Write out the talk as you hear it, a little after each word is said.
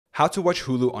How to watch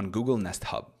Hulu on Google Nest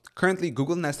Hub. Currently,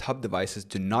 Google Nest Hub devices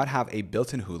do not have a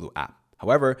built-in Hulu app.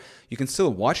 However, you can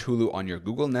still watch Hulu on your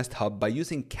Google Nest Hub by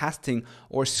using casting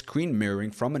or screen mirroring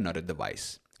from another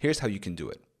device. Here's how you can do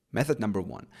it. Method number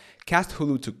 1. Cast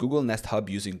Hulu to Google Nest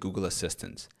Hub using Google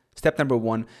Assistant. Step number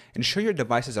 1. Ensure your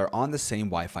devices are on the same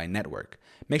Wi-Fi network.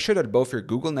 Make sure that both your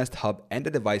Google Nest Hub and the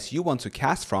device you want to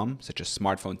cast from, such as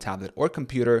smartphone, tablet, or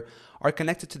computer, are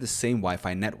connected to the same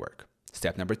Wi-Fi network.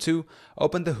 Step number 2.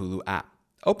 Open the Hulu app.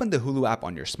 Open the Hulu app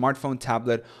on your smartphone,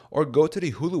 tablet, or go to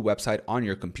the Hulu website on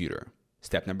your computer.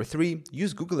 Step number 3.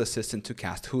 Use Google Assistant to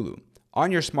cast Hulu.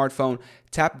 On your smartphone,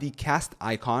 tap the cast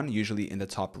icon, usually in the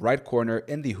top right corner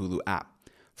in the Hulu app.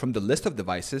 From the list of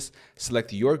devices,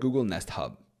 select your Google Nest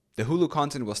Hub. The Hulu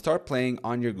content will start playing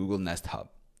on your Google Nest Hub.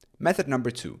 Method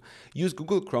number 2. Use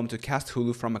Google Chrome to cast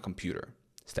Hulu from a computer.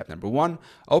 Step number 1.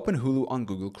 Open Hulu on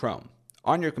Google Chrome.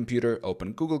 On your computer,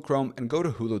 open Google Chrome and go to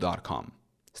hulu.com.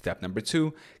 Step number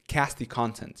 2. Cast the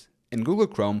content. In Google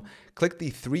Chrome, click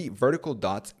the 3 vertical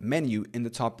dots menu in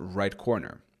the top right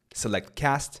corner. Select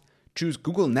Cast. Choose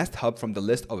Google Nest Hub from the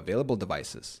list of available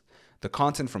devices. The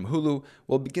content from Hulu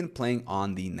will begin playing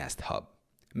on the Nest Hub.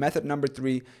 Method number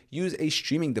 3. Use a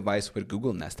streaming device with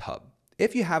Google Nest Hub.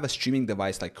 If you have a streaming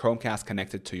device like Chromecast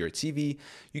connected to your TV,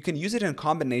 you can use it in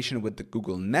combination with the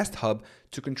Google Nest Hub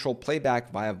to control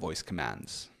playback via voice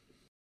commands.